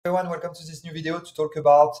Everyone, welcome to this new video to talk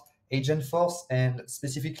about AgentForce and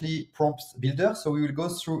specifically prompt builder. So we will go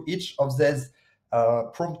through each of these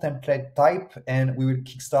prompt template type, and we will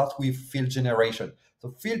kickstart with field generation.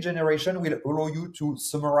 So field generation will allow you to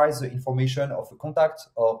summarize the information of a contact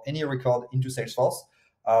or any record into Salesforce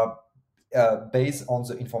based on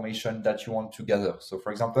the information that you want to gather. So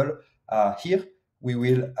for example, here we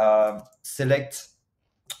will select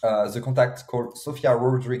the contact called Sofia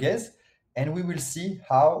Rodriguez, and we will see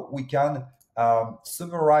how we can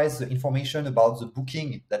summarize the information about the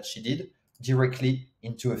booking that she did directly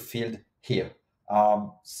into a field here.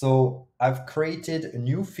 So I've created a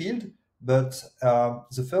new field, but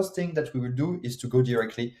the first thing that we will do is to go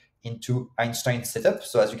directly into Einstein setup.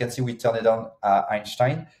 So as you can see, we turn it on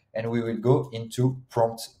Einstein, and we will go into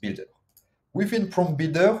prompt builder. Within prompt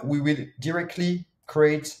builder, we will directly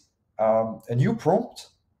create a new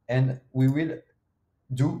prompt, and we will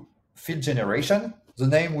do field generation. The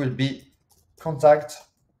name will be contact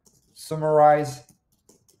summarize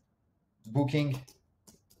booking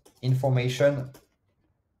information.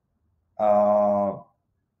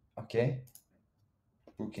 Okay,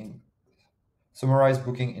 booking summarize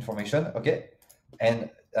booking information. Okay, and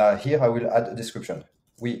here I will add a description.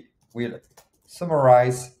 We will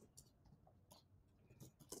summarize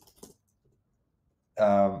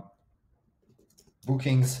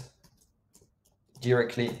bookings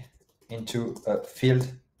directly into a field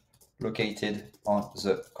located on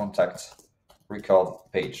the contact record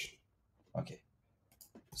page. Okay,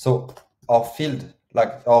 so our field,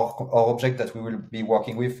 like our object that we will be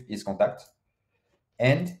working with, is contact.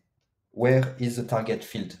 And where is the target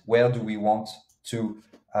field? Where do we want to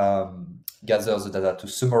gather the data, to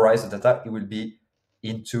summarize the data? It will be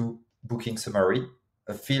into booking summary,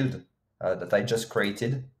 a field that I just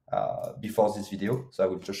created before this video. So I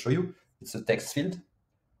will just show you. It's a text field.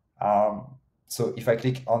 So if I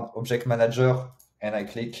click on Object Manager and I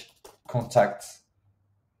click Contact,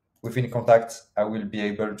 within Contact, I will be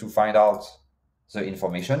able to find out the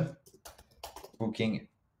information, booking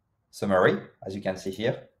summary, as you can see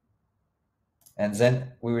here. And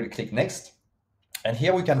then we will click Next. And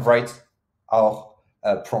here we can write our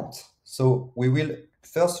prompt. So we will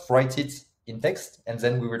first write it in text, and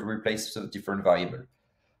then we will replace the different variable.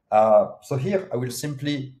 So here I will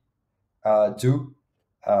simply do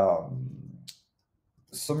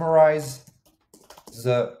summarize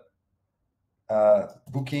the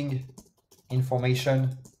booking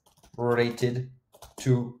information related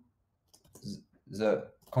to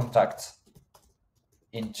the contact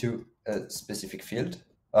into a specific field.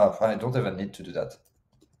 I don't even need to do that.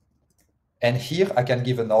 And here I can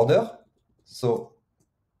give an order. So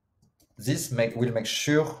this will make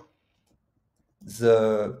sure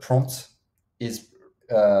the prompt is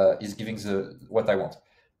giving what I want.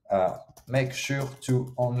 Make sure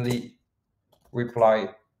to only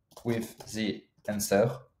reply with the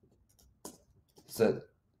answer. The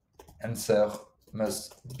answer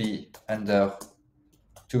must be under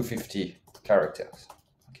 250 characters.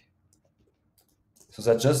 Okay. So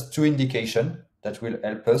that's just two indications that will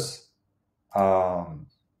help us.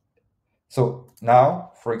 So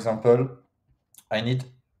now, for example, I need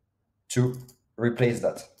to replace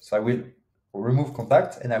that. So I will remove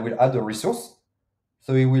contact and I will add a resource.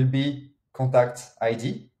 So it will be contact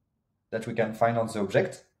ID that we can find on the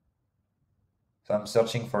object. So I'm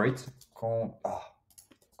searching for it,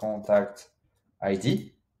 contact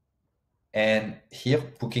ID. And here,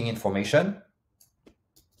 booking information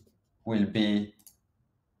will be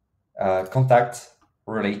contact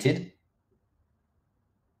related.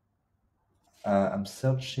 I'm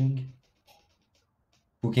searching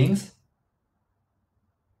bookings.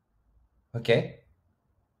 Okay.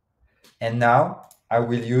 And now I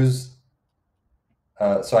will use,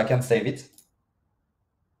 so I can save it.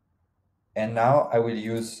 And now I will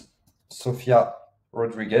use Sofia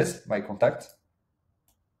Rodriguez, my contact,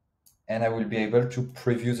 and I will be able to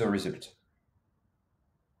preview the result.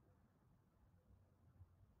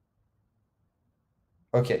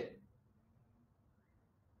 Okay.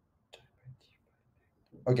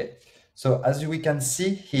 Okay, so as we can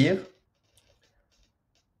see here,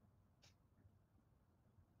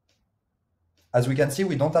 we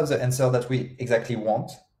don't have the answer that we exactly want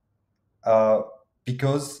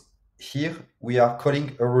because here we are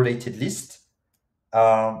calling a related list.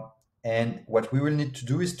 And what we will need to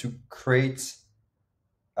do is to create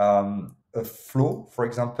a flow, for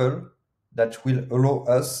example, that will allow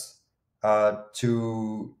us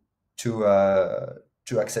to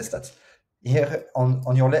access that. Here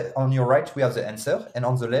on your right, we have the answer, and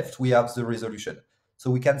on the left, we have the resolution. So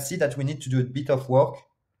we can see that we need to do a bit of work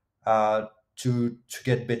to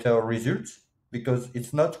get better results. because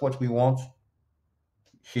it's not what we want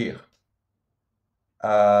here.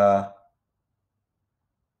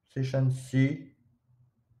 Session C.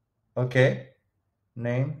 Okay.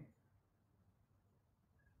 Name.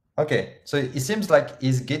 Okay. So it seems like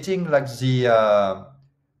he's getting like the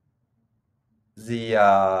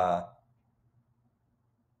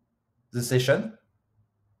session,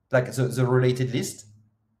 like the related list.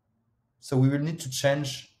 So we will need to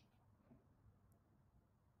change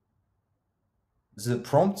the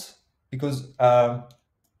prompt because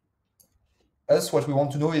us, what we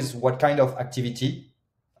want to know is what kind of activity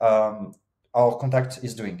our contact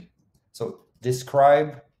is doing. So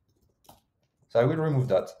describe, so I will remove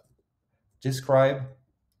that. Describe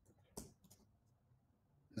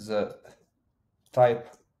the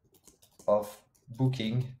type of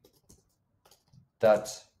booking that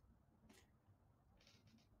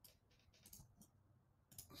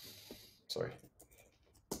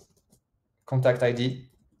contact ID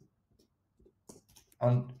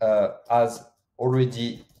on has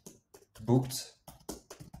already booked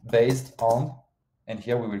based on, and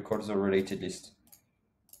here we will call the related list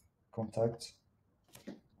contact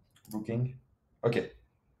booking. Okay,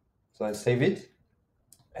 so I save it,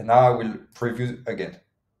 and now I will preview again.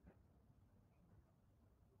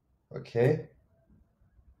 Okay.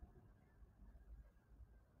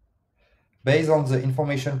 Based on the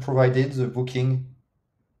information provided, the booking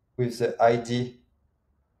with the ID.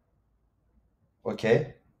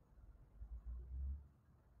 Okay.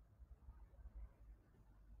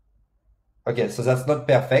 Okay, so that's not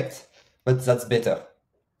perfect, but that's better.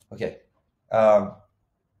 Okay.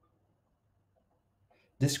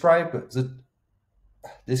 Describe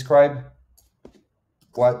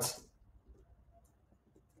what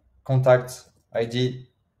contact ID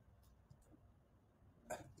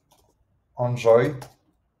enjoy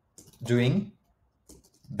doing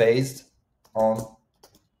based on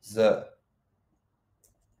the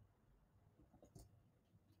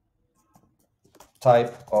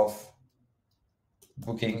type of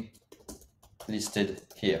booking listed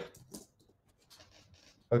here.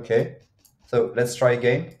 Okay, so let's try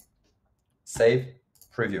again. Save,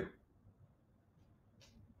 preview.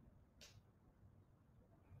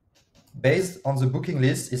 Based on the booking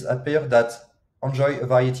list, it appears that enjoy a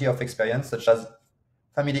variety of experience such as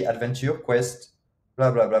family adventure, quest, blah,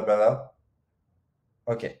 blah, blah, blah, blah.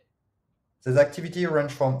 Okay. This activity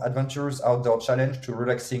range from adventurous outdoor challenge to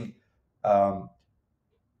relaxing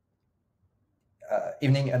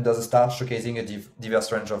evening under the stars, showcasing a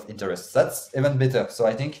diverse range of interests. That's even better. So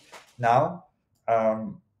I think now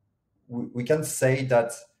we can say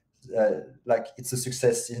that like it's a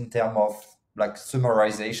success in terms of like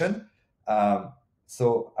summarization.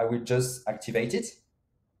 So I will just activate it.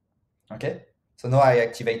 Okay. So now I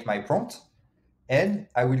activate my prompt, and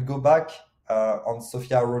I will go back on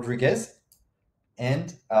Sofia Rodriguez,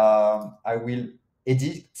 and I will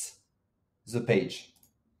edit the page.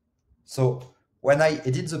 So when I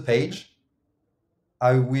edit the page,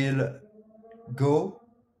 I will go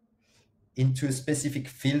into a specific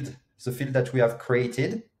field, the field that we have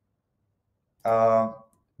created,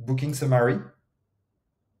 booking summary.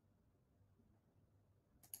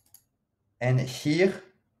 And here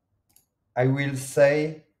I will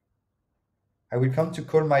say, I will come to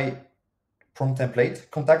call my prompt template,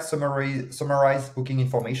 contact summarize booking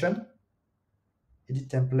information, edit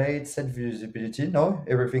template, set visibility. No,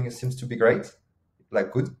 everything seems to be great,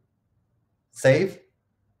 like good. Save.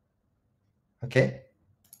 Okay.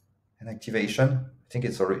 And activation. I think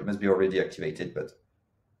it's already, it must be already activated, but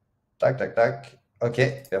tack, tack, tack.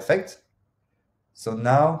 Okay, perfect. So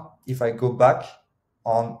now if I go back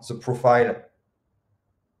on the profile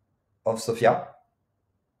of Sophia,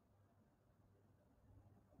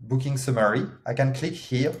 booking summary, I can click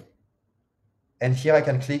here, and here I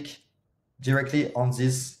can click directly on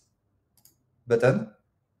this button.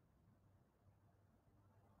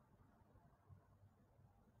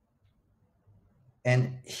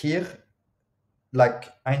 And here,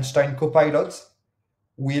 like Einstein Copilot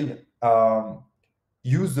will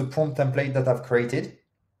use the prompt template that I've created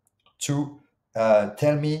to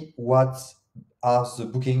tell me what are the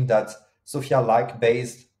booking that Sophia like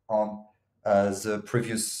based on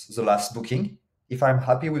the last booking. If I'm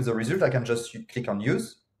happy with the result, I can just click on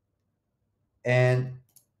use and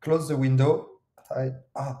close the window.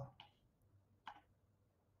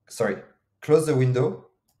 Close the window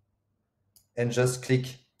and just click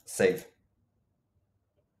save.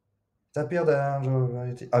 It appeared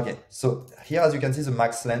that, okay, so here, as you can see, the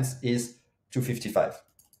max length is 255.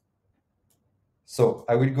 So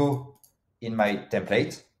I will go in my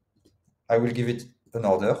template. I will give it an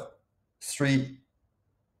order, 3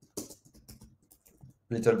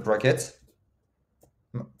 little bracket,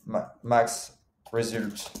 max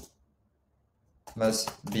result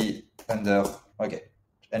must be under, okay.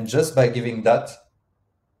 And just by giving that,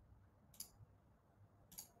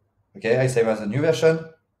 okay, I save as a new version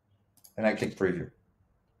and I click preview.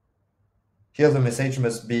 Here the message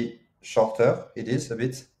must be shorter, it is a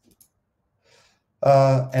bit.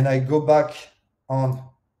 And I go back on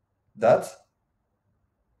that.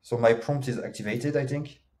 So my prompt is activated, I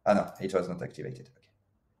think. Ah, no, it was not activated.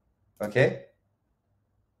 Okay.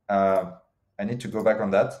 I need to go back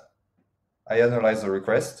on that. I analyze the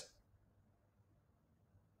request,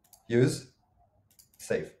 use,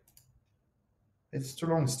 save. It's too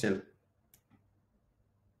long still.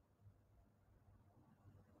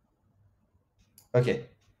 Okay,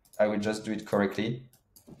 I will just do it correctly.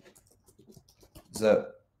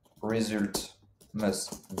 The result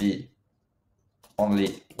must be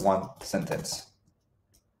only one sentence.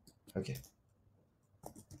 Okay.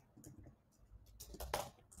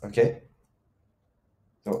 Okay.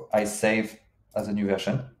 So I save as a new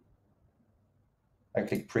version. I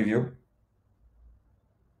click preview.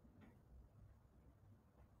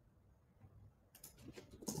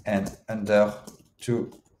 And under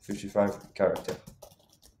 255 character.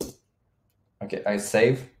 Okay, I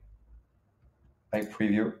save. I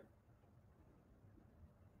preview.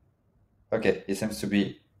 Okay, it seems to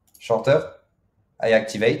be shorter. I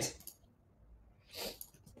activate.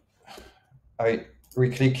 I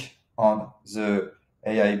re-click on the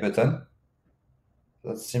AI button.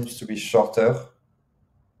 That seems to be shorter.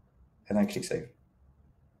 And I click save.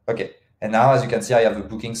 Okay, and now as you can see, I have a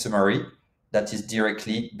booking summary that is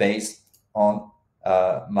directly based on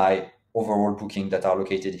my overall booking that are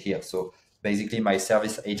located here. So basically my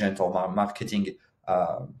service agent or my marketing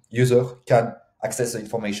user can access the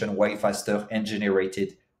information way faster and generate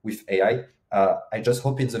it with AI. I just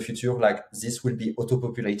hope in the future, like this will be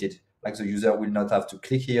auto-populated. Like the user will not have to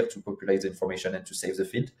click here to populate the information and to save the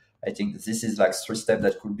field. I think this is like 3 steps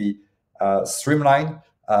that could be streamlined.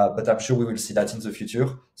 But I'm sure we will see that in the future.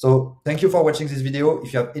 So thank you for watching this video.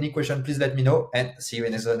 If you have any question, please let me know and see you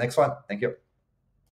in the next one. Thank you.